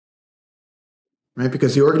right?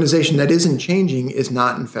 Because the organization that isn't changing is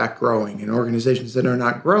not, in fact, growing. And organizations that are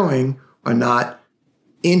not growing are not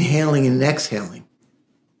inhaling and exhaling.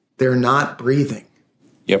 They're not breathing.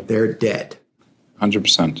 Yep. They're dead.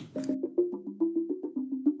 100%.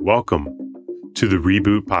 Welcome to the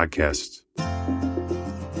Reboot Podcast.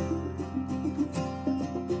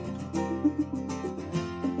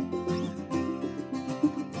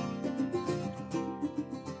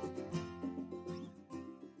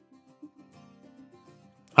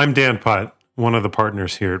 I'm Dan Putt, one of the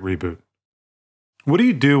partners here at Reboot. What do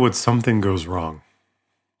you do when something goes wrong?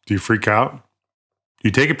 Do you freak out? Do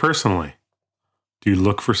you take it personally? Do you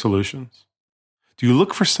look for solutions? Do you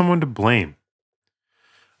look for someone to blame?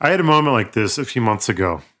 I had a moment like this a few months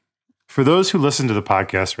ago. For those who listen to the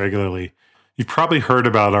podcast regularly, you've probably heard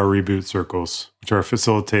about our Reboot Circles, which are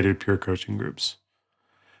facilitated peer coaching groups.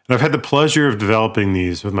 And I've had the pleasure of developing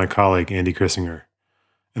these with my colleague, Andy Krissinger.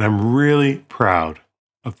 And I'm really proud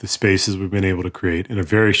of the spaces we've been able to create in a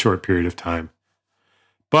very short period of time.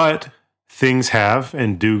 But things have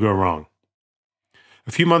and do go wrong.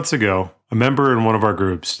 A few months ago, a member in one of our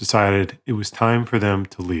groups decided it was time for them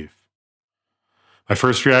to leave. My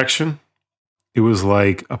first reaction, it was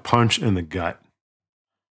like a punch in the gut.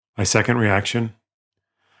 My second reaction,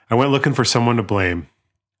 I went looking for someone to blame,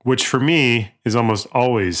 which for me is almost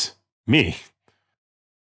always me.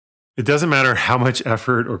 It doesn't matter how much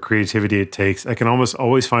effort or creativity it takes, I can almost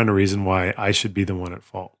always find a reason why I should be the one at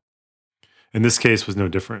fault. And this case was no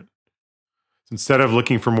different. Instead of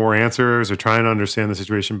looking for more answers or trying to understand the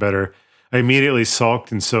situation better, I immediately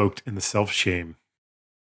sulked and soaked in the self-shame.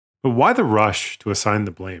 But why the rush to assign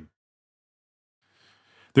the blame?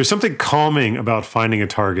 There's something calming about finding a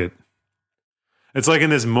target. It's like in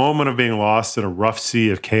this moment of being lost in a rough sea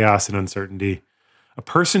of chaos and uncertainty, a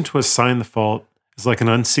person to assign the fault is like an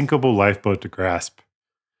unsinkable lifeboat to grasp.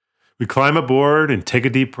 We climb aboard and take a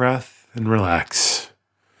deep breath and relax.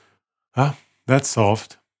 Ah, that's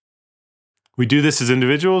solved. We do this as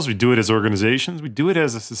individuals, we do it as organizations, we do it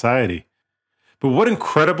as a society. But what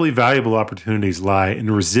incredibly valuable opportunities lie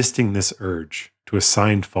in resisting this urge to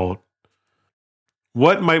assign fault?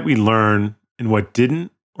 What might we learn and what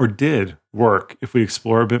didn't or did work if we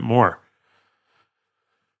explore a bit more?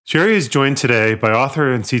 Sherry is joined today by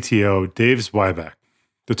author and CTO Dave Zwieback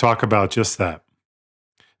to talk about just that.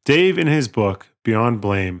 Dave, in his book, Beyond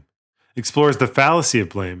Blame, explores the fallacy of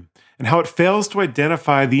blame and how it fails to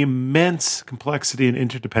identify the immense complexity and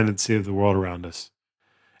interdependency of the world around us,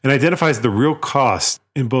 and identifies the real cost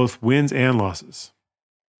in both wins and losses.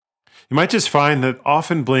 You might just find that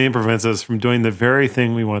often blame prevents us from doing the very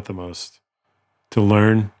thing we want the most, to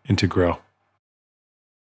learn and to grow.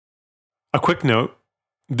 A quick note,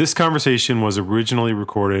 this conversation was originally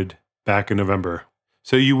recorded back in November,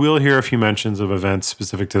 so you will hear a few mentions of events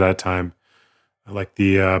specific to that time, like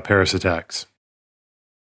the Paris attacks.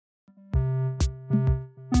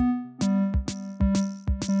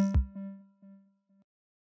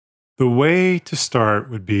 The way to start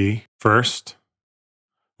would be, first,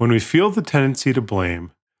 when we feel the tendency to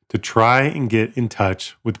blame, to try and get in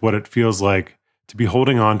touch with what it feels like to be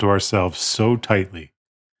holding on to ourselves so tightly.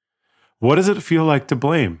 What does it feel like to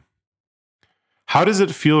blame? How does it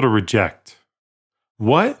feel to reject?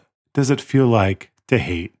 What does it feel like to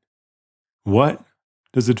hate? What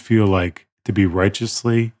does it feel like to be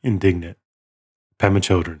righteously indignant? Pema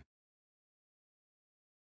Children.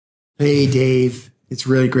 Hey, Dave. It's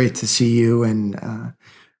really great to see you, and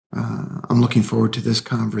I'm looking forward to this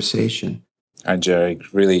conversation. Hi, Jerry.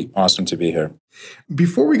 Really awesome to be here.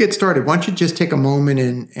 Before we get started, why don't you just take a moment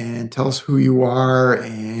and tell us who you are,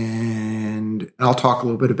 and I'll talk a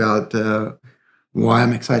little bit about why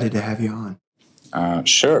I'm excited to have you on.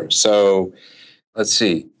 Sure. So let's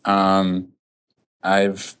see.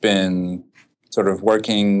 I've been sort of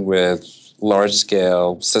working with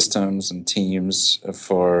large-scale systems and teams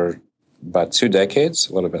for about 2 decades,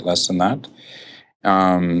 a little bit less than that,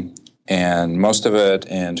 and most of it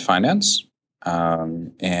in finance.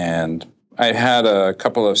 And I had a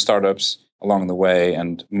couple of startups along the way,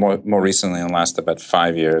 and more recently, in the last about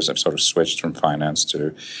 5 years, I've sort of switched from finance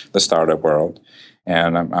to the startup world,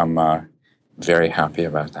 and I'm very happy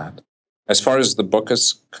about that. As far as the book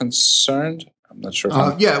is concerned, I'm not sure.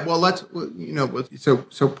 So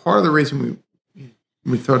part of the reason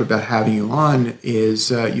we thought about having you on is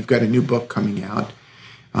you've got a new book coming out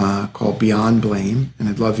called Beyond Blame, and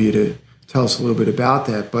I'd love you to tell us a little bit about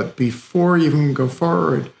that. But before you even go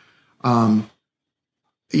forward, doing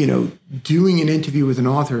an interview with an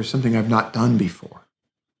author is something I've not done before.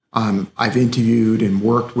 I've interviewed and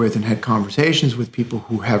worked with and had conversations with people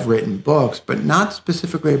who have written books, but not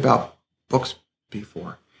specifically about books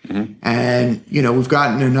before. And, we've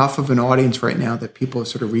gotten enough of an audience right now that people are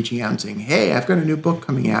sort of reaching out and saying, hey, I've got a new book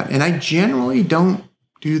coming out. And I generally don't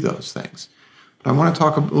do those things. But I want to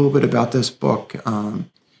talk a little bit about this book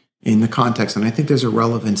in the context. And I think there's a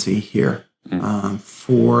relevancy here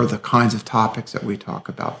for the kinds of topics that we talk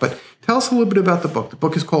about. But tell us a little bit about the book. The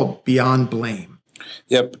book is called Beyond Blame.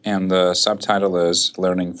 Yep. And the subtitle is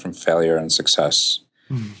Learning from Failure and Success.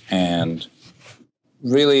 And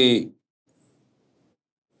really,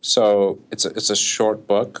 so it's a short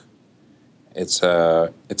book. It's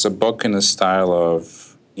a book in the style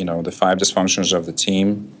of, the 5 dysfunctions of the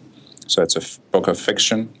team. So it's a book of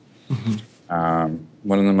fiction.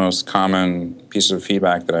 One of the most common pieces of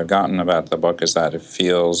feedback that I've gotten about the book is that it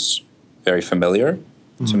feels very familiar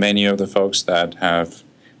to many of the folks that have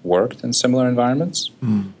worked in similar environments.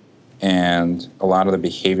 And a lot of the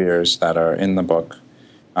behaviors that are in the book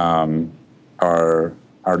are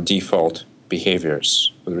default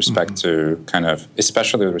behaviors with respect to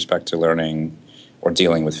especially with respect to learning or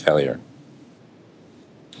dealing with failure.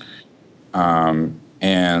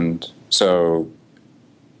 And so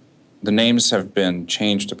the names have been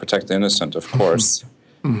changed to protect the innocent, of course,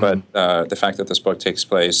 but the fact that this book takes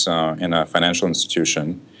place in a financial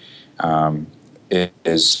institution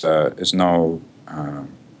is no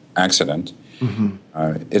accident.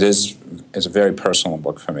 It's a very personal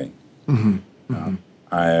book for me.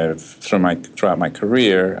 Throughout my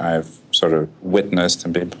career, I've sort of witnessed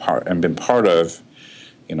and been part of,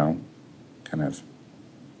 kind of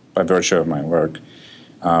by virtue of my work,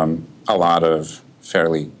 a lot of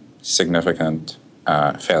fairly significant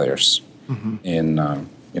failures in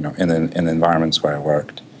the environments where I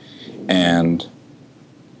worked. And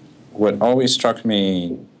what always struck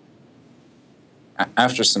me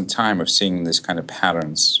after some time of seeing these kind of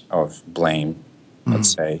patterns of blame,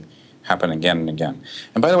 let's say, happen again and again.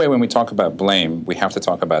 And by the way, when we talk about blame, we have to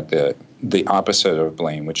talk about the opposite of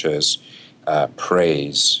blame, which is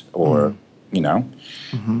praise or,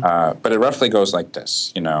 but it roughly goes like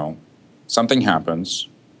this, something happens,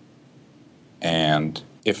 and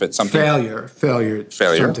if it's something... Failure.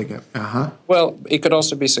 Something. Well, it could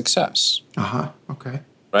also be success. Okay.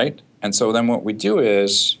 Right? And so then what we do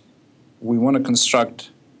is we want to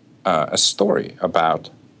construct a story about,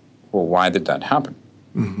 well, why did that happen?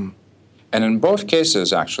 And in both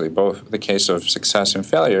cases, actually, both the case of success and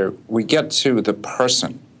failure, we get to the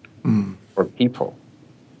person or people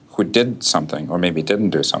who did something or maybe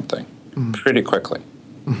didn't do something pretty quickly,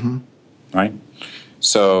 right?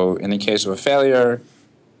 So in the case of a failure,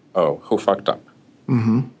 who fucked up?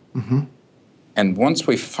 And once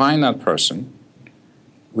we find that person,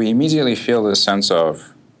 we immediately feel this sense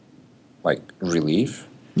of, like, relief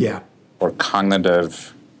or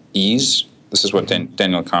cognitive ease. This is what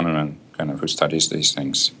Daniel Kahneman, who studies these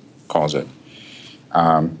things, calls it.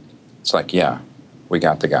 It's like, yeah, we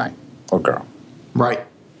got the guy or girl. Right.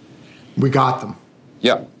 We got them.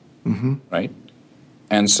 Yeah. Right?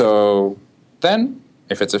 And so then,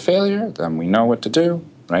 if it's a failure, then we know what to do,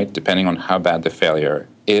 right? Depending on how bad the failure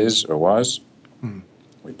is or was.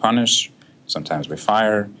 We punish. Sometimes we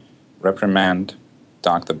fire, reprimand,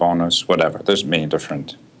 dock the bonus, whatever. There's many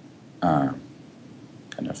different kind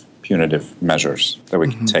of punitive measures that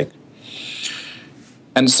we can take.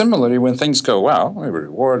 And similarly, when things go well, we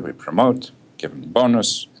reward, we promote, give them the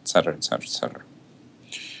bonus, et cetera, et cetera, et cetera.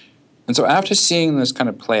 And so after seeing this kind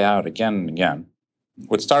of play out again and again,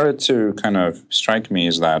 what started to kind of strike me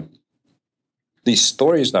is that these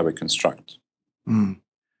stories that we construct,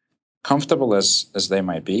 comfortable as they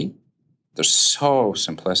might be, they're so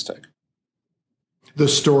simplistic. The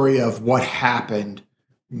story of what happened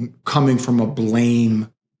coming from a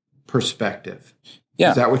blame perspective.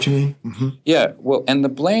 Yeah. Is that what you mean? Yeah. Well, and the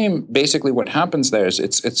blame, basically what happens there is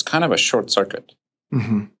it's kind of a short circuit.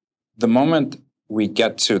 The moment we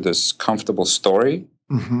get to this comfortable story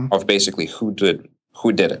of basically who did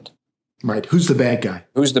it. Right. Who's the bad guy?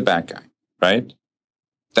 Who's the bad guy, right?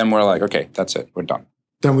 Then we're like, okay, that's it. We're done.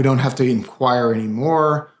 Then we don't have to inquire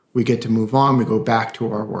anymore. We get to move on. We go back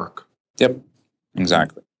to our work. Yep.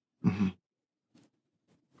 Exactly.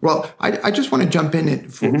 Well, I just want to jump in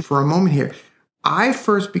for a moment here. I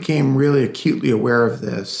first became really acutely aware of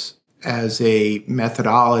this as a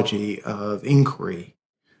methodology of inquiry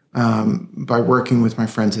by working with my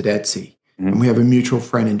friends at Etsy. And we have a mutual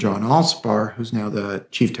friend in John Allspar, who's now the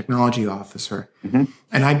chief technology officer.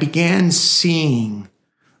 And I began seeing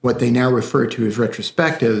what they now refer to as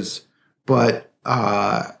retrospectives, but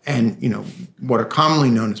what are commonly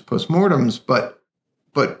known as postmortems, but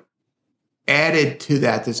added to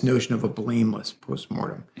that this notion of a blameless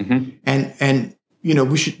postmortem. And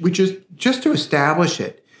we just to establish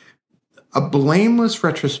it, a blameless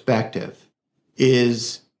retrospective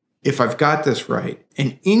is, if I've got this right,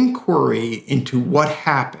 an inquiry into what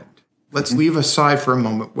happened. Let's leave aside for a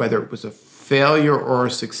moment whether it was a failure or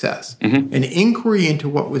a success. An inquiry into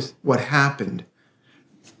what happened,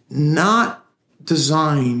 not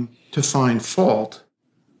designed to find fault,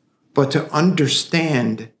 but to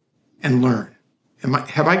understand and learn.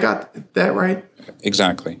 Have I got that right?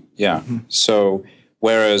 Exactly. Yeah. So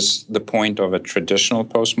whereas the point of a traditional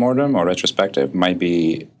postmortem or retrospective might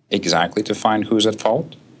be exactly to find who's at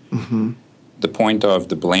fault, the point of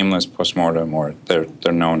the blameless postmortem, or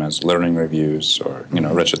they're known as learning reviews, or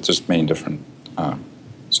just many different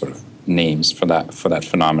sort of names for that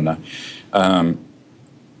phenomena.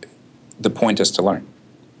 The point is to learn,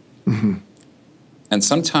 and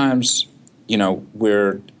sometimes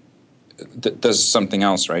there's something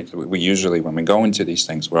else, right? We usually, when we go into these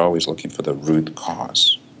things, we're always looking for the root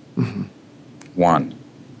cause. One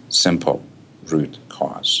simple root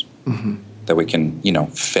cause that we can,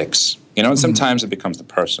 fix. And sometimes it becomes the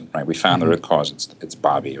person, right? We found the root cause. It's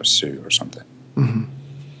Bobby or Sue or something.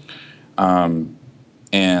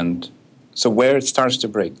 And so where it starts to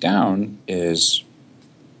break down is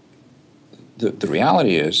the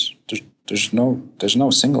reality is there's no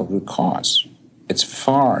single root cause. It's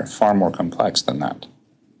far, far more complex than that.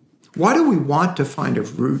 Why do we want to find a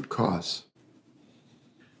root cause?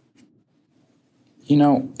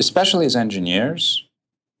 Especially as engineers,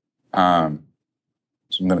 so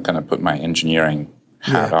I'm going to kind of put my engineering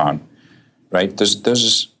hat on, right?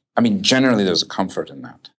 Generally there's a comfort in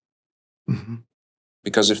that.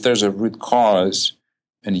 Because if there's a root cause,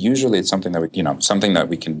 and usually it's something that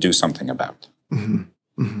we can do something about.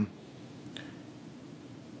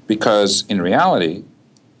 Because in reality,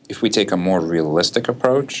 if we take a more realistic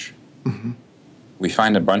approach, we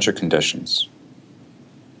find a bunch of conditions.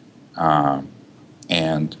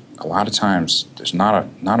 And a lot of times, there's not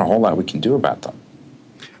a whole lot we can do about them.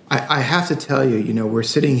 I have to tell you, we're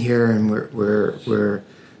sitting here and we're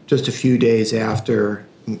just a few days after.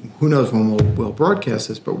 Who knows when we'll broadcast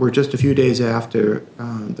this? But we're just a few days after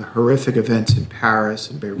the horrific events in Paris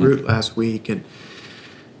and Beirut last week, and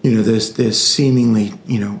this seemingly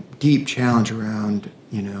deep challenge around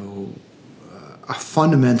a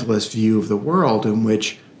fundamentalist view of the world in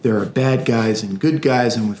which there are bad guys and good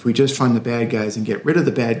guys, and if we just find the bad guys and get rid of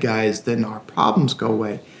the bad guys, then our problems go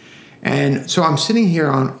away. And so I'm sitting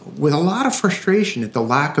here with a lot of frustration at the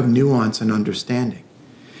lack of nuance and understanding.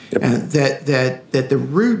 Yep. And that the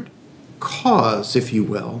root cause, if you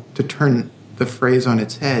will, to turn the phrase on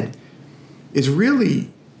its head, is really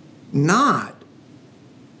not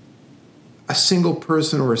a single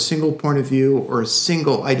person or a single point of view or a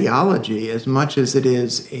single ideology, as much as it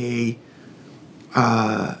is the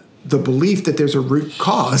belief that there's a root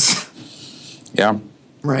cause. Yeah.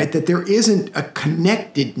 Right? That there isn't a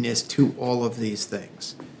connectedness to all of these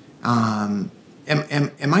things. Am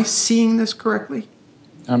I seeing this correctly?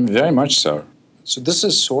 Very much so. So this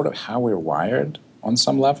is sort of how we're wired on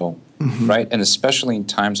some level, right? And especially in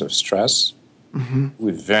times of stress,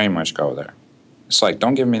 we very much go there. It's like,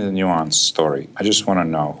 don't give me the nuanced story. I just want to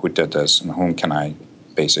know who did this and whom can I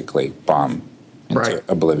basically bomb into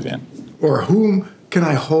oblivion. Or whom can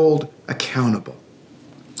I hold accountable?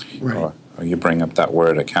 Right. Oh, you bring up that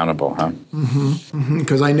word accountable, huh?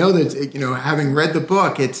 Because I know that, having read the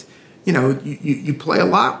book, it's, you play a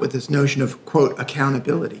lot with this notion of, quote,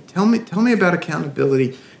 accountability. Tell me about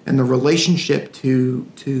accountability and the relationship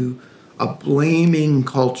to a blaming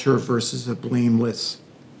culture versus a blameless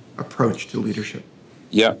approach to leadership.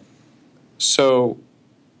 Yeah. So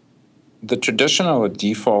the traditional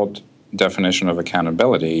default definition of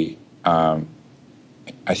accountability, I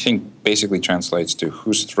think, basically translates to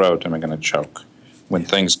whose throat am I going to choke when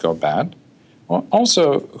things go bad? Well,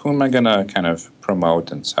 also, who am I going to kind of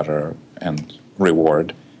promote, et cetera, and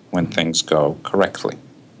reward when things go correctly?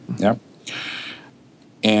 Yeah.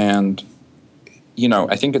 And,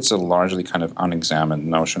 I think it's a largely kind of unexamined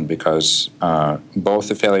notion because both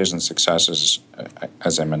the failures and successes,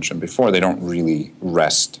 as I mentioned before, they don't really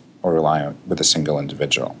rest or rely on with a single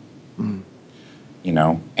individual.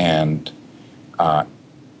 And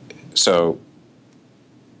so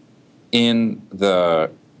in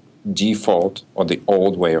the default or the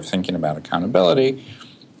old way of thinking about accountability,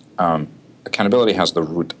 accountability has the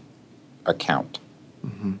root account,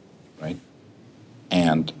 right?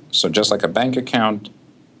 And so just like a bank account,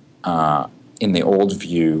 in the old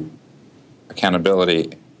view,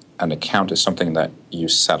 accountability, an account is something that you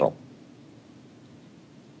settle.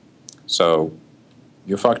 So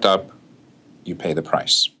you fucked up, you pay the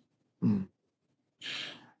price.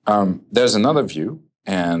 There's another view,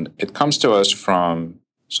 and it comes to us from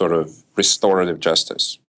sort of restorative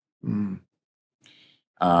justice, Mm.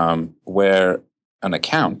 where an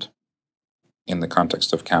account in the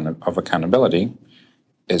context of accountability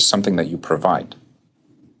is something that you provide.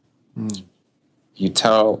 Mm. You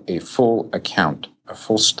tell a full account, a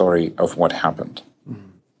full story of what happened.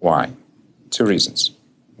 Mm. Why? 2 reasons.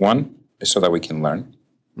 1 is so that we can learn.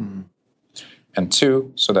 Mm. And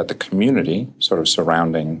 2, so that the community sort of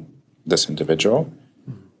surrounding this individual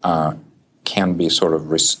can be sort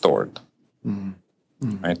of restored. Mm.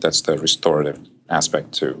 Mm. Right? That's the restorative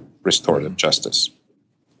aspect to restorative justice.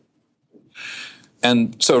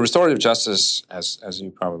 And so restorative justice, as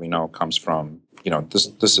you probably know, comes from,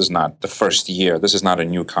 this is not the first year. This is not a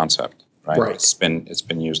new concept, right? Right. It's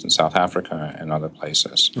been used in South Africa and other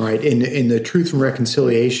places. Right. In the Truth and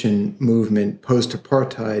Reconciliation movement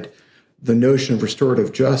post-apartheid, the notion of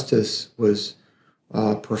restorative justice was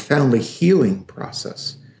a profoundly healing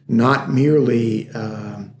process, not merely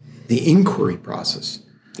the inquiry process.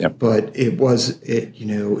 Yep. But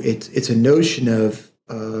it's a notion of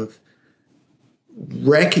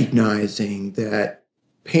recognizing that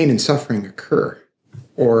pain and suffering occur,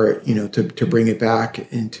 or to bring it back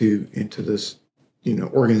into this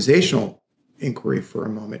organizational inquiry for a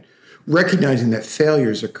moment, recognizing that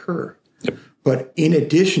failures occur. Yep. But in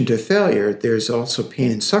addition to failure, there's also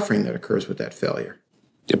pain and suffering that occurs with that failure.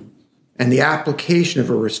 Yep. And the application of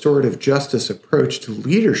a restorative justice approach to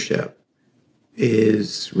leadership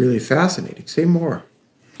is really fascinating. Say more.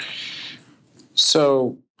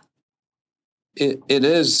 So it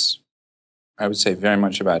is, I would say, very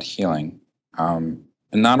much about healing. And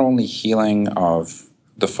not only healing of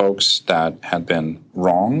the folks that had been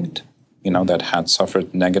wronged, that had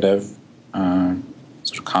suffered negative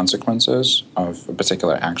sort of consequences of a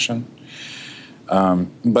particular action,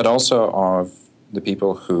 but also of the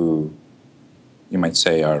people who you might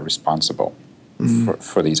say are responsible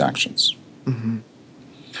for these actions. Mm-hmm.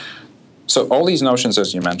 So all these notions,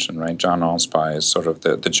 as you mentioned, right? John Allspy is sort of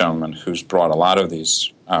the gentleman who's brought a lot of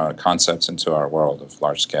these concepts into our world of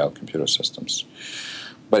large-scale computer systems.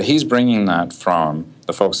 But he's bringing that from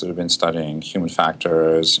the folks that have been studying human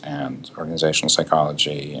factors and organizational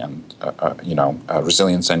psychology and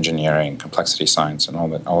resilience engineering, complexity science, and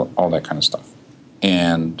all that kind of stuff.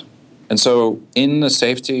 And so in the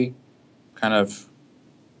safety kind of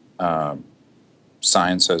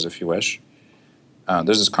sciences, if you wish,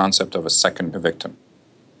 there's this concept of a second victim.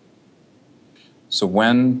 So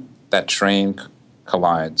when that train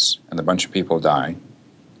collides and a bunch of people die,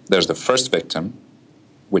 there's the first victim,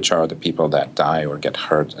 which are the people that die or get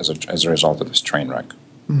hurt as a result of this train wreck.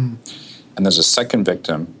 Mm-hmm. And there's a second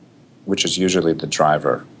victim, which is usually the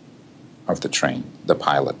driver of the train, the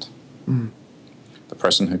pilot, the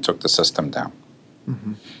person who took the system down.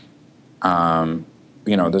 Mm-hmm.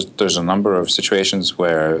 There's a number of situations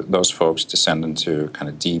where those folks descend into kind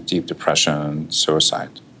of deep, deep depression,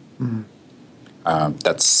 suicide. Mm-hmm.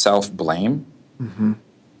 That self-blame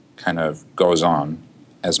kind of goes on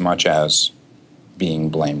as much as being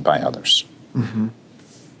blamed by others. Mm-hmm.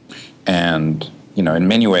 And, in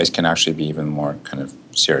many ways can actually be even more kind of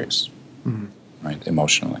serious, right,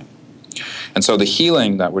 emotionally. And so the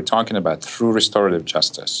healing that we're talking about through restorative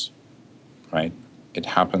justice, right, it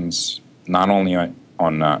happens not only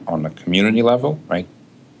on a community level, right,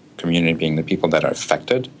 community being the people that are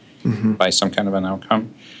affected by some kind of an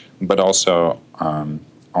outcome, but also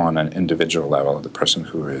on an individual level, the person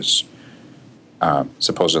who is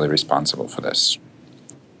supposedly responsible for this.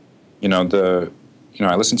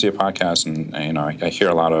 I listen to your podcast, and I hear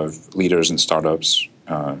a lot of leaders and startups,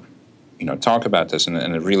 talk about this, and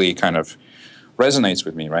it really kind of resonates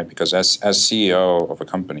with me, right? Because as CEO of a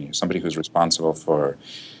company, somebody who's responsible for,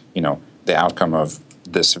 the outcome of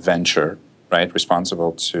this venture, right?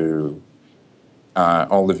 Responsible to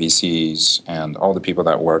all the VCs and all the people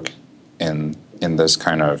that work in this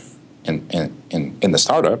kind of in the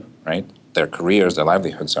startup, right? Their careers, their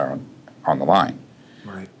livelihoods are on the line.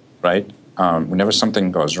 Right? Whenever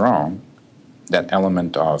something goes wrong, that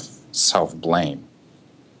element of self-blame,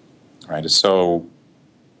 right, is so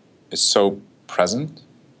present,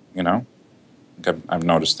 I've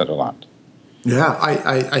noticed it a lot. Yeah,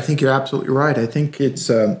 I think you're absolutely right. I think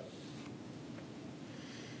it's,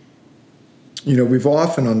 we've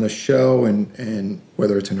often on the show and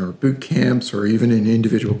whether it's in our boot camps or even in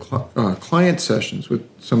individual client sessions with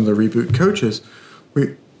some of the Reboot coaches,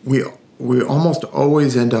 we almost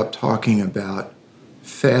always end up talking about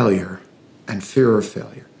failure and fear of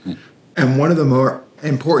failure. And one of the more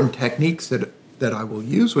important techniques that I will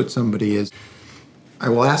use with somebody is I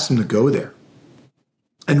will ask them to go there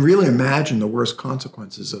and really imagine the worst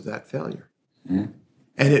consequences of that failure.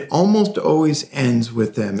 And it almost always ends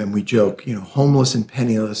with them, and we joke, homeless and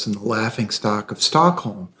penniless and the laughing stock of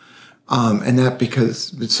Stockholm. And that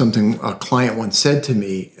because it's something a client once said to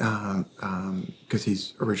me, because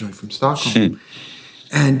he's originally from Stockholm.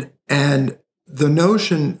 And the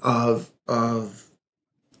notion of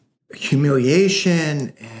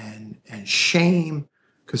humiliation and shame,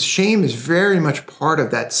 because shame is very much part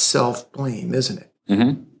of that self-blame, isn't it?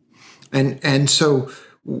 Mm-hmm. And so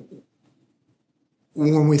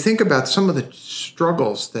when we think about some of the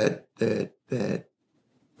struggles that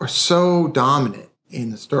are so dominant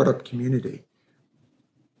in the startup community,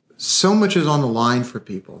 so much is on the line for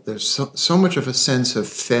people. There's so much of a sense of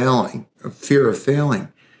failing, of fear of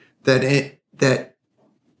failing, that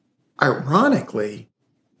ironically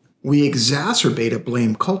we exacerbate a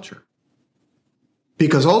blame culture.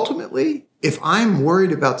 Because ultimately, if I'm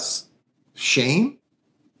worried about shame,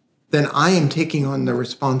 then I am taking on the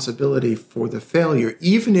responsibility for the failure,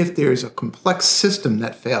 even if there's a complex system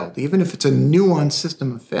that failed, even if it's a nuanced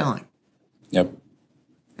system of failing. Yep.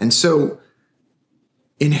 And so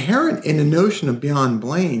inherent in the notion of beyond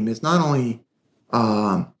blame is not only,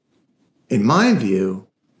 in my view,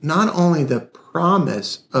 not only the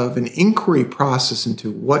promise of an inquiry process into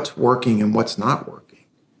what's working and what's not working,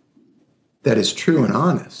 that is true and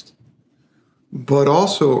honest, but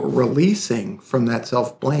also releasing from that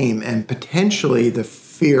self-blame and potentially the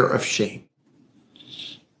fear of shame.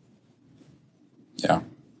 Yeah.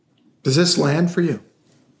 Does this land for you?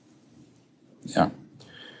 Yeah.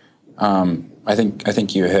 I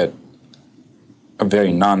think you hit a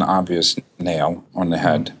very non-obvious nail on the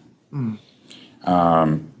head.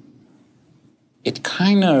 It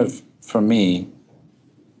kind of, for me,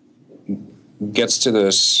 gets to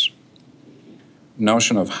this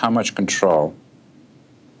notion of how much control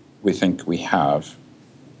we think we have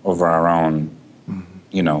over our own,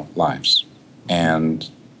 lives and,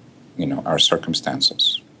 our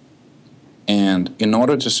circumstances. And in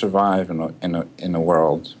order to survive in a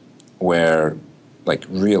world where, like,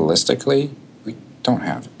 realistically, we don't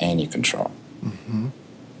have any control. Mm-hmm.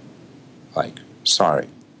 Like, sorry,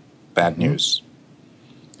 bad news.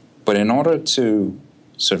 But in order to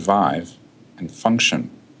survive and function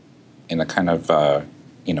in a kind of,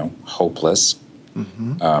 hopeless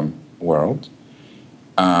world,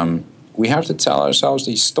 we have to tell ourselves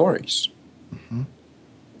these stories.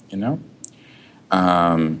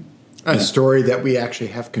 A story that we actually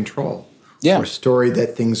have control. Yeah. Or a story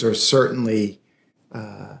that things are certainly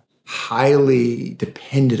highly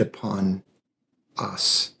dependent upon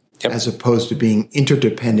us, as opposed to being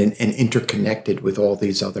interdependent and interconnected with all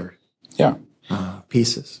these other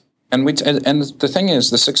pieces. And the thing is,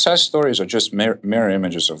 the success stories are just mirror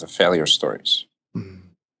images of the failure stories,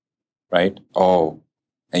 right? Oh,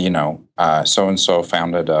 so-and-so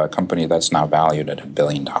founded a company that's now valued at $1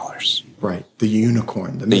 billion. Right, the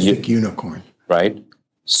unicorn, the mythic unicorn. Right?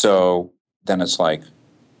 So then it's like,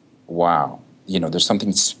 wow, there's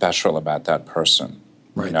something special about that person.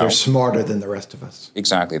 Right, they're smarter than the rest of us.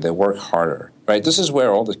 Exactly, they work harder, right? This is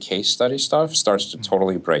where all the case study stuff starts to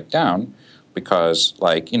totally break down, because,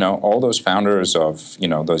 all those founders of,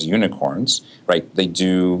 those unicorns, right, they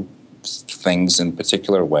do things in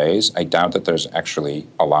particular ways. I doubt that there's actually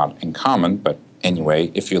a lot in common, but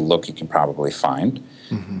anyway, if you look, you can probably find.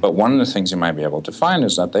 But one of the things you might be able to find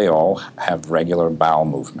is that they all have regular bowel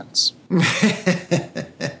movements.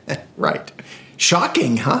 Right.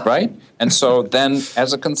 Shocking, huh? Right? And so then,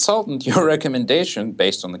 as a consultant, your recommendation,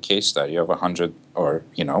 based on the case study of 100 or,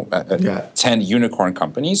 10 unicorn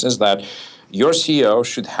companies, is that your CEO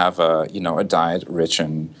should have a diet rich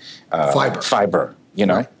in fiber,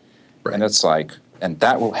 Right. Right. And it's like, and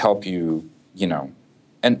that will help you,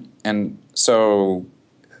 and so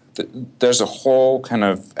there's a whole kind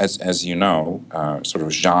of, as sort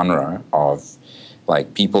of genre of,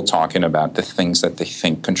 like, people talking about the things that they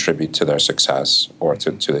think contribute to their success or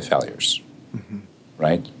to their failures,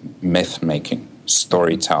 right? Myth-making,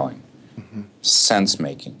 storytelling,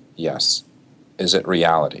 sense-making, yes. Is it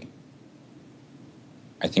reality?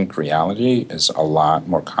 I think reality is a lot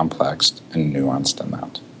more complex and nuanced than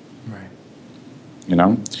that. Right.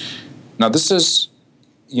 Now this is,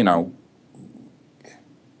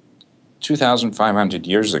 2,500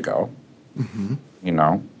 years ago,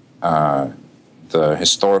 the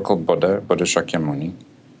historical Buddha Shakyamuni,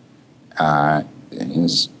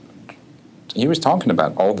 he was talking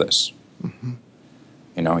about all this.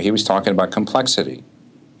 He was talking about complexity,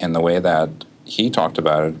 and the way that he talked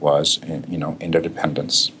about it was,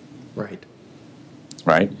 interdependence. Right.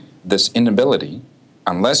 Right? This inability,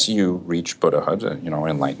 unless you reach Buddhahood,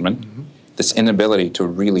 enlightenment, this inability to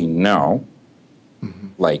really know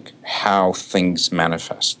like how things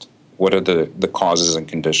manifest. What are the causes and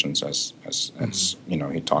conditions, as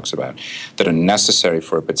he talks about, that are necessary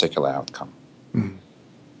for a particular outcome,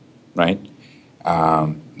 right?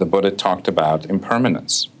 The Buddha talked about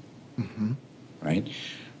impermanence, right?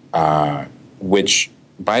 Which,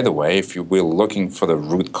 by the way, if we're looking for the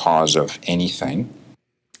root cause of anything,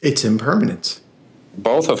 it's impermanence,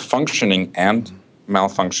 both of functioning and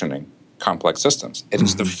malfunctioning complex systems. It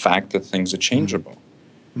is the fact that things are changeable,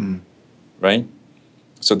 right?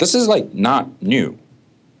 So this is like not new.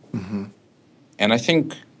 And I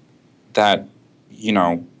think that,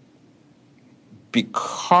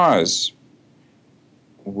 because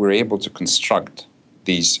we're able to construct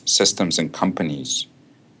these systems and companies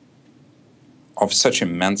of such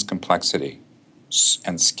immense complexity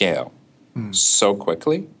and scale so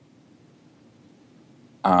quickly,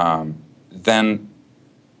 then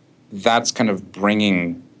that's kind of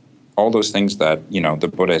bringing all those things that, the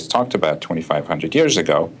Buddha has talked about 2,500 years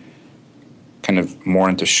ago, kind of more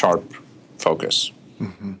into sharp focus,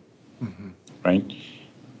 right?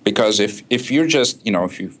 Because if you're just,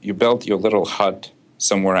 if you built your little hut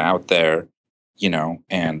somewhere out there,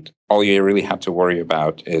 and all you really have to worry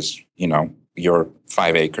about is, your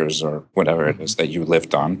 5 acres or whatever it is that you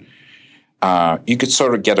lived on, you could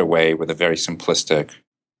sort of get away with a very simplistic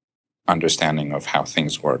understanding of how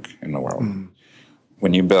things work in the world.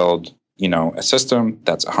 When you build, a system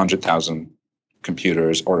that's 100,000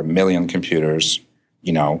 computers or 1 million computers,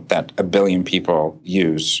 that 1 billion people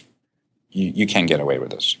use, you can't get away with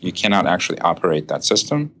this. You cannot actually operate that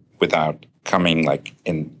system without coming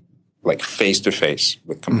face to face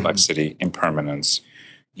with complexity, impermanence,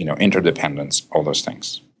 interdependence, all those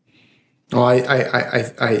things. Well,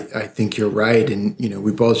 I think you're right, and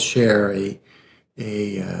we both share a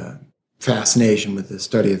fascination with the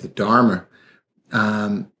study of the Dharma.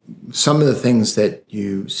 Some of the things that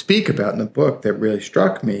you speak about in the book that really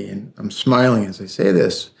struck me, and I'm smiling as I say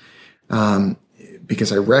this,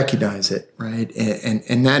 because I recognize it, right?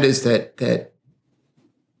 And that is that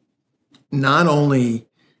not only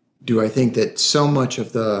do I think that so much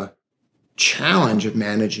of the challenge of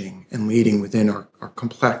managing and leading within our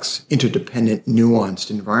complex, interdependent,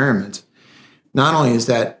 nuanced environments, not only is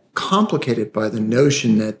that complicated by the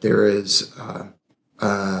notion that there is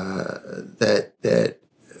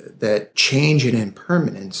that change and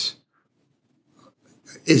impermanence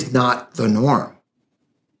is not the norm,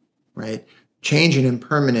 right? Change and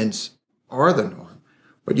impermanence are the norm.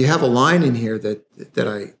 But you have a line in here that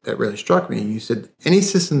really struck me, and you said any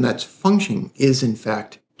system that's functioning is in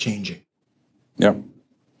fact changing. Yeah.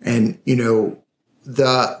 And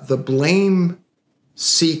the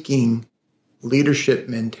blame-seeking leadership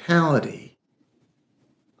mentality,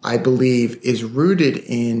 I believe, is rooted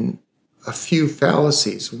in a few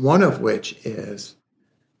fallacies, one of which is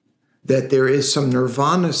that there is some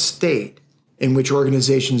nirvana state in which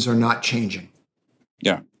organizations are not changing.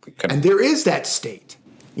 Yeah. And there is that state.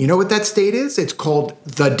 You know what that state is? It's called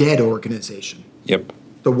the dead organization. Yep.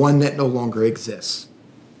 The one that no longer exists,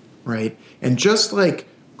 right? And just like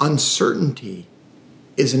uncertainty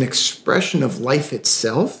is an expression of life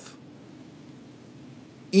itself,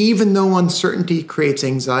 even though uncertainty creates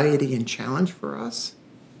anxiety and challenge for us,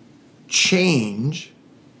 change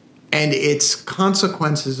and its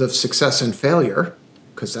consequences of success and failure,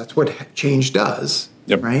 because that's what change does,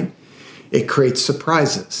 right? It creates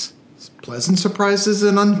surprises, pleasant surprises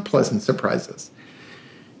and unpleasant surprises.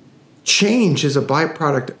 Change is a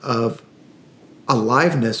byproduct of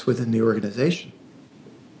aliveness within the organization.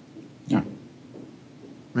 Yeah.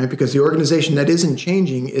 Right? Because the organization that isn't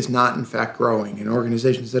changing is not, in fact, growing. And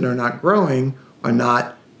organizations that are not growing are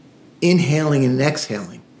not inhaling and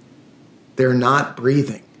exhaling. They're not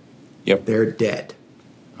breathing. Yep. They're dead.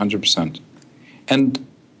 100%. And,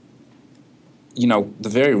 the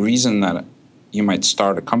very reason that you might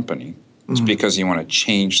start a company is because you want to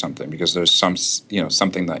change something, because there's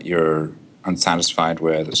something that you're unsatisfied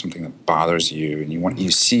with, or something that bothers you, and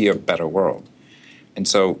you see a better world. And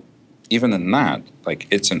so even in that,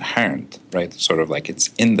 it's inherent, right? Sort of it's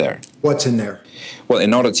in there. What's in there? Well,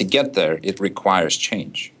 in order to get there, it requires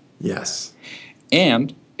change. Yes.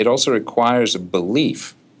 And it also requires a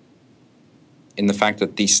belief in the fact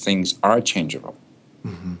that these things are changeable.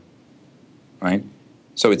 Right?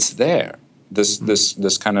 So it's there.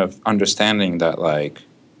 This kind of understanding that I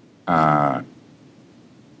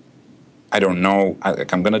don't know,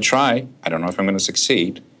 I'm going to try. I don't know if I'm going to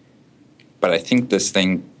succeed, but I think this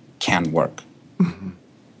thing can work. And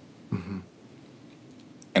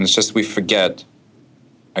it's just we forget,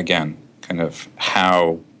 again, kind of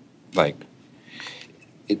how,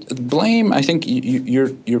 blame, I think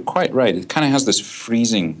you're quite right. It kind of has this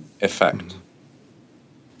freezing effect.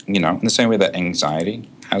 In the same way that anxiety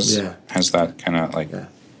has that kind of like,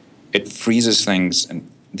 it freezes things and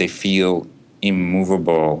they feel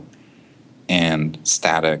immovable and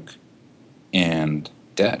static and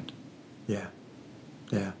dead. Yeah.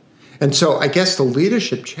 And so I guess the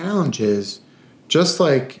leadership challenge is, just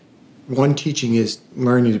like one teaching is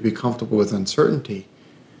learning to be comfortable with uncertainty,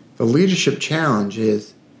 the leadership challenge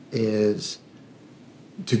is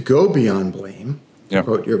to go beyond blame, to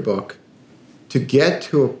quote your book, to get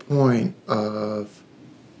to a point of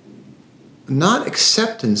not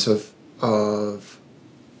acceptance of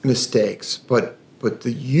mistakes, but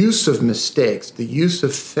the use of mistakes, the use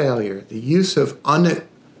of failure, the use of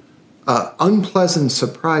unpleasant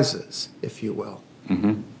surprises, if you will,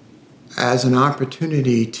 as an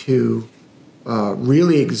opportunity to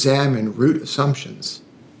really examine root assumptions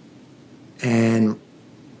and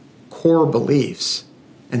core beliefs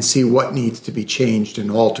and see what needs to be changed and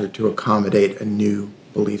altered to accommodate a new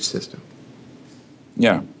belief system.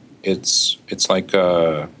 Yeah, it's like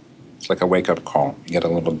a wake-up call. You get a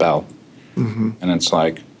little bell, and it's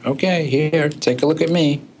like, okay, here, take a look at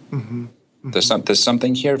me. There's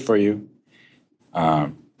something here for you.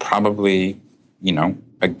 Probably,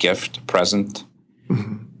 a gift, a present.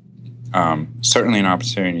 Certainly an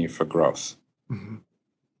opportunity for growth.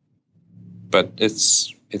 But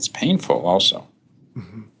it's painful also.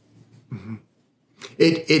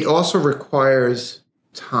 It also requires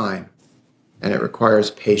time, and it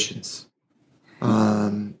requires patience.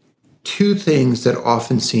 Two things that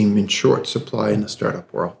often seem in short supply in the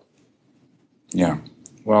startup world. Yeah.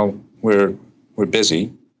 Well, we're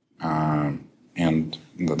busy, and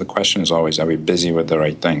the question is always, are we busy with the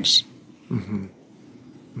right things?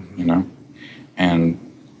 And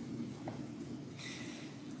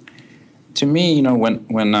to me,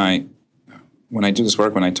 when I do this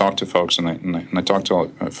work, when I talk to folks, and I talk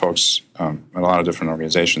to folks at a lot of different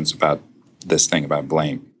organizations about this thing about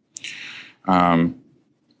blame,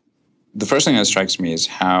 the first thing that strikes me is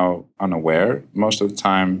how unaware most of the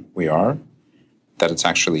time we are that it's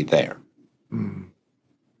actually there.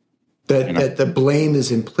 That the blame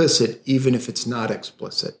is implicit even if it's not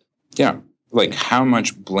explicit. Yeah. Like how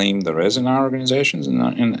much blame there is in our organizations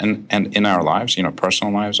and in our lives,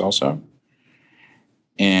 personal lives also.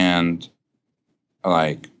 And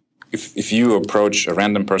like if you approach a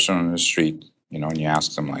random person on the street, and you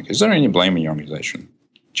ask them like, is there any blame in your organization?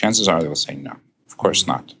 Chances are they'll say no, of course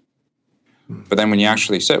not. But then when you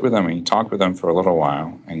actually sit with them and you talk with them for a little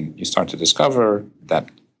while and you start to discover that,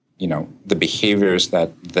 the behaviors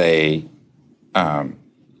that they,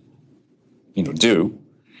 do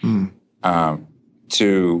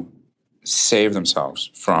to save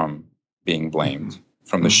themselves from being blamed,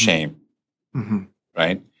 from the shame,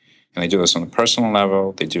 right? And they do this on a personal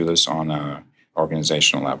level. They do this on an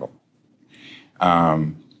organizational level.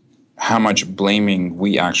 How much blaming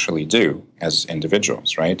we actually do as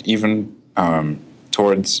individuals, right? Even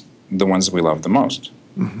towards the ones that we love the most,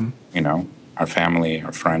 our family,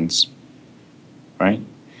 our friends, right?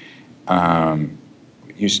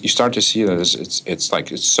 You start to see that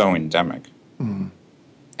it's so endemic. And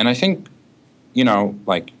I think, I don't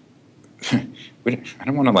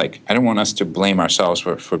want us to blame ourselves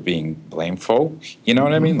for being blameful. You know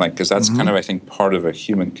what I mean? Because that's kind of, I think, part of a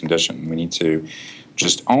human condition. We need to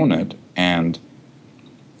just own it. And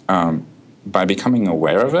by becoming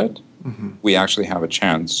aware of it, we actually have a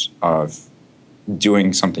chance of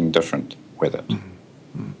doing something different with it.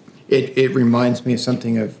 It reminds me of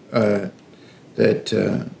something that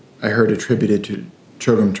I heard attributed to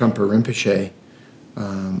Chogyam Trungpa Rinpoche,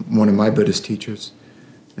 one of my Buddhist teachers.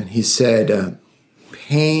 And he said,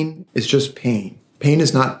 pain is just pain. Pain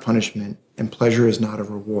is not punishment, and pleasure is not a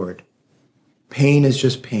reward. Pain is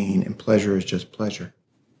just pain, and pleasure is just pleasure.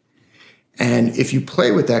 And if you play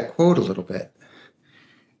with that quote a little bit,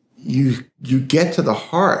 you get to the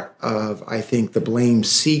heart of, I think, the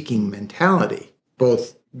blame-seeking mentality,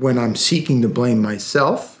 both when I'm seeking to blame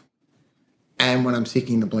myself and when I'm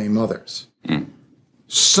seeking to blame others.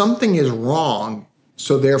 Something is wrong,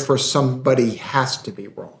 so therefore somebody has to be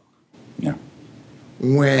wrong. Yeah.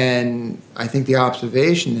 When I think the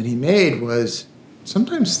observation that he made was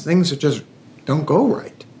sometimes things just don't go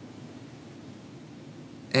right.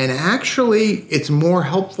 And actually, it's more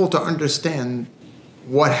helpful to understand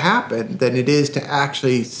what happened than it is to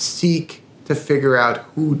actually seek to figure out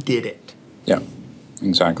who did it. Yeah,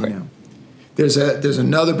 exactly. There's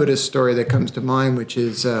another Buddhist story that comes to mind, which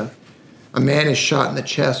is a man is shot in the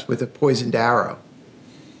chest with a poisoned arrow.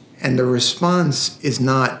 And the response is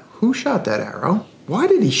not, who shot that arrow? Why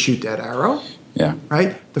did he shoot that arrow? Yeah.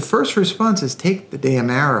 Right? The first response is take the damn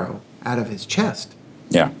arrow out of his chest.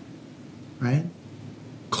 Yeah. Right?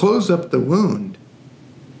 Close up the wound,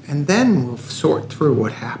 and then we'll sort through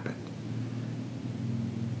what happened.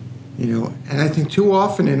 And I think too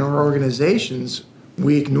often in our organizations,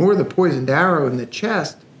 we ignore the poisoned arrow in the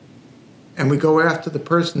chest, and we go after the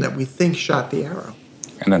person that we think shot the arrow.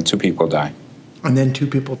 And then 2 people die. And then 2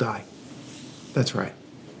 people die. That's right.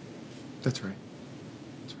 That's right.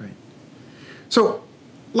 That's right. So,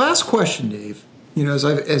 last question, Dave. As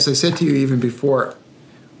I said to you even before,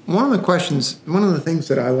 one of the things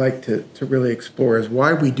that I like to really explore is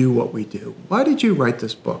why we do what we do. Why did you write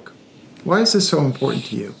this book? Why is this so important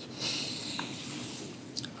to you?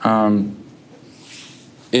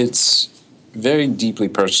 It's very deeply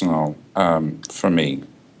personal for me.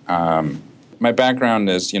 My background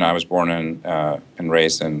is, I was born and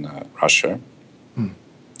raised in Russia.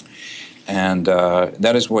 And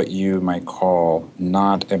that is what you might call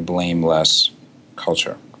not a blameless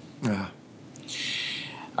culture. Yeah.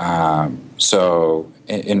 So,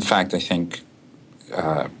 in fact, I think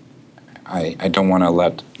I don't want to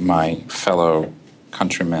let my fellow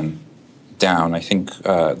countrymen down. I think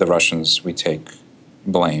the Russians, we take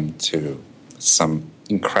blame to some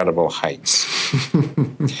incredible heights.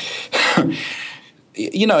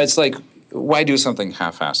 It's like, why do something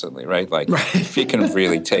half-assedly, right? Like, if you can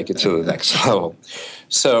really take it to the next level.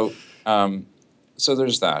 So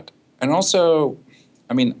there's that. And also,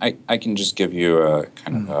 I can just give you a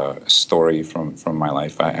kind of a story from my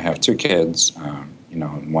life. I have 2 kids,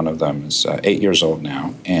 and one of them is 8 years old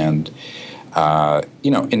now. And,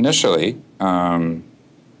 initially,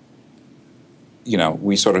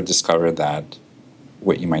 we sort of discovered that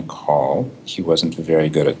what you might call he wasn't very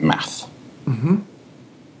good at math. Mm-hmm.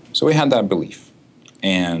 So we had that belief.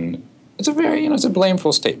 And it's a very, it's a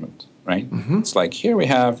blameful statement, right? Mm-hmm. It's like, here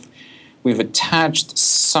we've attached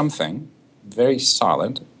something very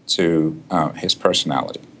solid to his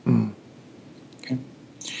personality. Mm. Okay.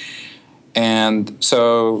 And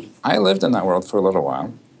so I lived in that world for a little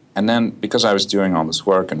while. And then because I was doing all this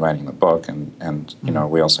work and writing the book, and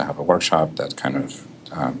we also have a workshop that kind of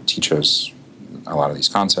teaches a lot of these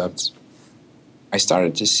concepts, I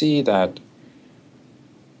started to see that,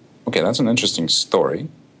 okay, that's an interesting story.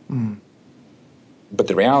 Mm. But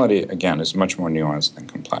the reality, again, is much more nuanced and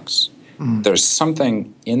complex. Mm. There's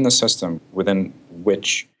something in the system within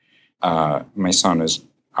which my son is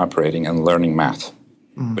operating and learning math,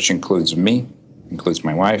 which includes me, includes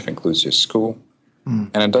my wife, includes his school,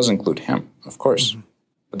 and it does include him, of course.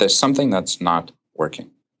 But there's something that's not working.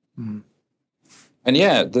 And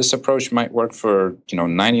yeah, this approach might work for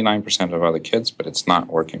 99% of other kids, but it's not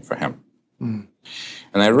working for him. And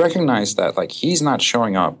I recognize that, like, he's not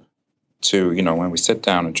showing up to, when we sit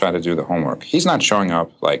down and try to do the homework, he's not showing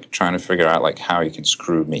up, like, trying to figure out, like, how he can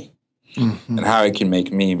screw me and how he can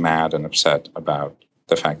make me mad and upset about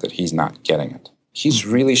the fact that he's not getting it. He's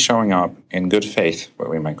really showing up in good faith,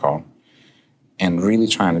 what we might call, and really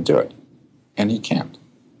trying to do it. And he can't.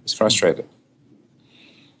 He's frustrated.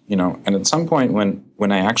 And at some point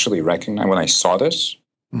when I actually recognized, when I saw this,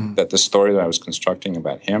 that the story that I was constructing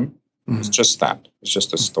about him was just that. It was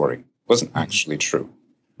just a story. It wasn't actually true.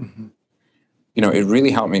 It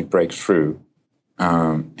really helped me break through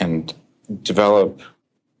and develop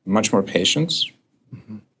much more patience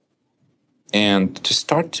and to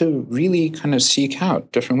start to really kind of seek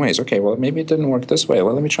out different ways. Okay, well, maybe it didn't work this way.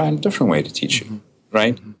 Well, let me try a different way to teach you,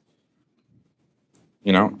 right?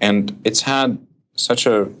 And it's had such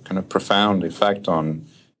a kind of profound effect on,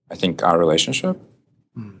 I think, our relationship,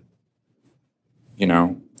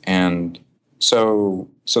 and so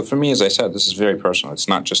for me, as I said, this is very personal. It's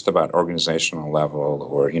not just about organizational level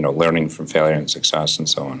or, learning from failure and success and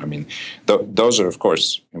so on. I mean, those are, of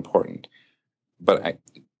course, important. But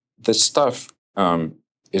this stuff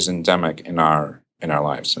is endemic in our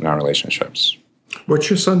lives, in our relationships. What's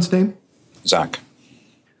your son's name? Zach.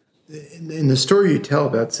 In the story you tell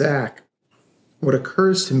about Zach, what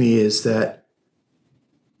occurs to me is that,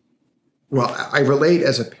 well, I relate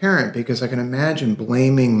as a parent because I can imagine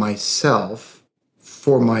blaming myself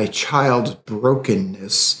for my child's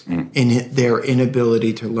brokenness in their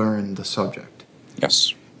inability to learn the subject.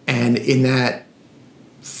 Yes. And in that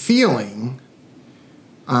feeling,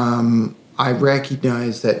 I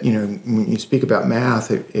recognize that, when you speak about math,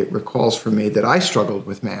 it recalls for me that I struggled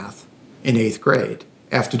with math in 8th grade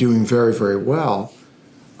after doing very, very well.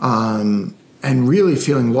 And really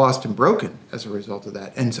feeling lost and broken as a result of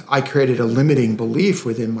that. And I created a limiting belief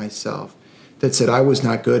within myself that said I was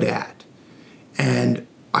not good at. And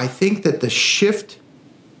I think that the shift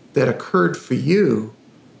that occurred for you,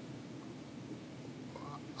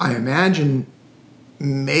 I imagine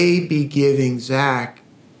may be giving Zach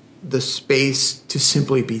the space to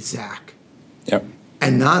simply be Zach. Yep.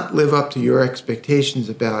 And not live up to your expectations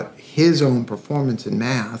about his own performance in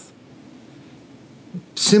math,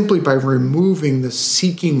 simply by removing the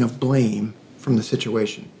seeking of blame from the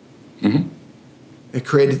situation. Mm-hmm. It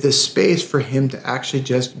created this space for him to actually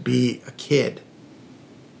just be a kid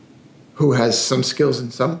who has some skills in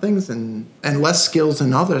some things and less skills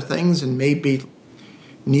in other things, and maybe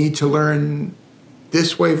need to learn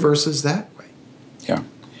this way versus that way. Yeah.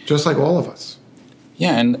 Just like all of us.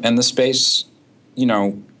 Yeah, and the space,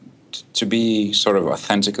 to be sort of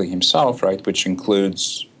authentically himself, right, which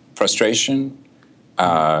includes frustration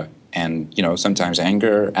and, sometimes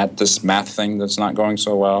anger at this math thing that's not going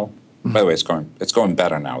so well. Mm-hmm. By the way, it's going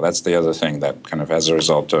better now. That's the other thing that kind of as a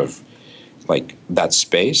result of, like, that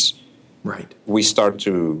space, right, we start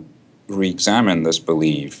to re-examine this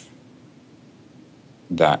belief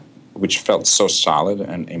which felt so solid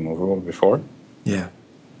and immovable before. Yeah.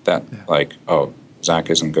 Like, oh, Zach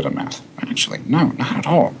isn't good at math. Actually, no, not at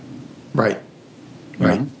all. Right.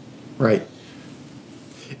 Right.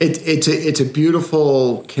 It's a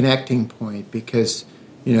beautiful connecting point because,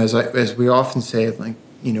 as we often say, like,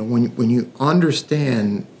 when you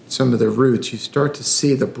understand some of the roots, you start to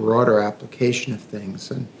see the broader application of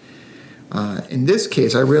things. And in this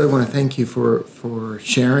case, I really want to thank you for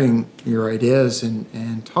sharing your ideas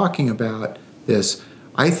and talking about this.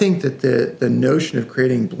 I think that the notion of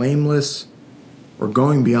creating blameless or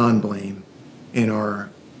going beyond blame in our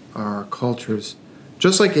cultures,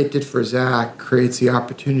 just like it did for Zach, creates the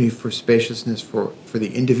opportunity for spaciousness for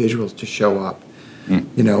the individuals to show up.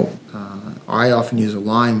 I often use a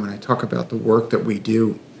line when I talk about the work that we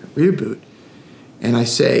do at Reboot, and I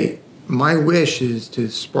say, my wish is to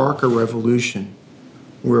spark a revolution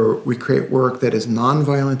where we create work that is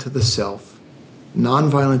nonviolent to the self,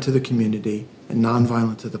 nonviolent to the community, and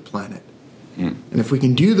nonviolent to the planet. And if we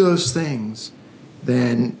can do those things,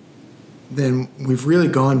 then we've really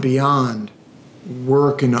gone beyond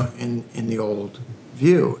work in the old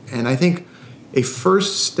view. And I think a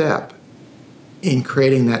first step in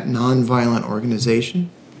creating that nonviolent organization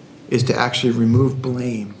is to actually remove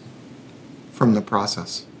blame from the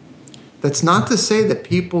process. That's not to say that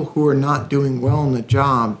people who are not doing well in the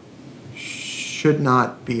job should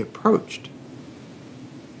not be approached.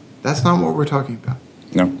 That's not what we're talking about.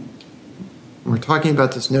 No. We're talking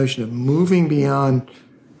about this notion of moving beyond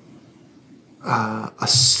a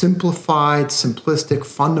simplified, simplistic,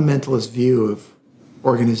 fundamentalist view of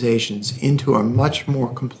organizations into a much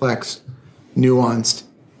more complex, nuanced,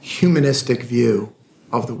 humanistic view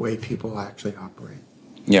of the way people actually operate.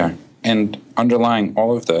 Yeah. And underlying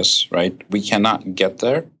all of this, right, we cannot get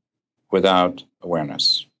there without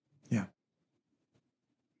awareness. Yeah.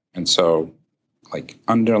 And so,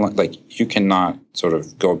 you cannot sort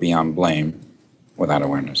of go beyond blame without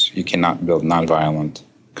awareness. You cannot build nonviolent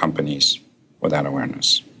companies without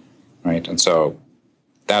awareness, right? And so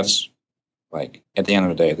that's, like, at the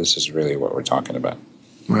end of the day, this is really what we're talking about.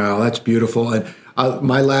 Well, that's beautiful. And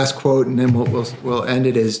my last quote, and then we'll end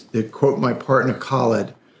it, is to quote my partner,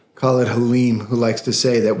 Khaled Halim, who likes to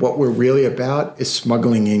say that what we're really about is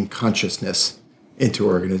smuggling in consciousness into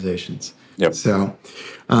organizations. Yep. So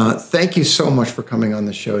thank you so much for coming on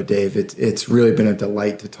the show, Dave. It's really been a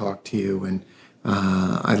delight to talk to you, and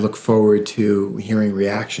I look forward to hearing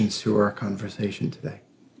reactions to our conversation today.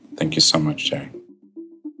 Thank you so much, Jerry.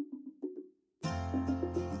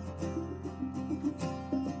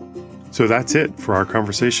 So that's it for our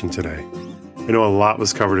conversation today. I know a lot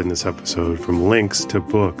was covered in this episode, from links to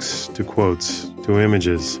books to quotes to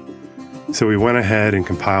images. So we went ahead and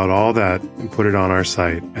compiled all that and put it on our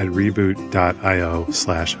site at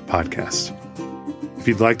reboot.io/podcast. If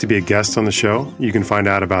you'd like to be a guest on the show, you can find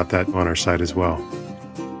out about that on our site as well.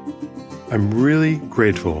 I'm really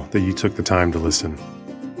grateful that you took the time to listen.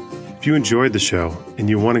 If you enjoyed the show and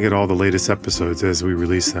you want to get all the latest episodes as we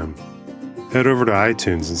release them, head over to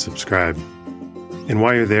iTunes and subscribe. And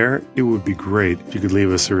while you're there, it would be great if you could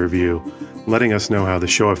leave us a review, letting us know how the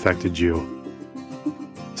show affected you.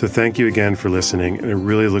 So thank you again for listening, and I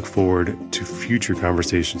really look forward to future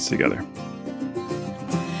conversations together.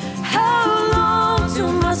 How long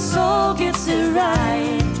till my soul gets it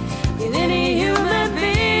right?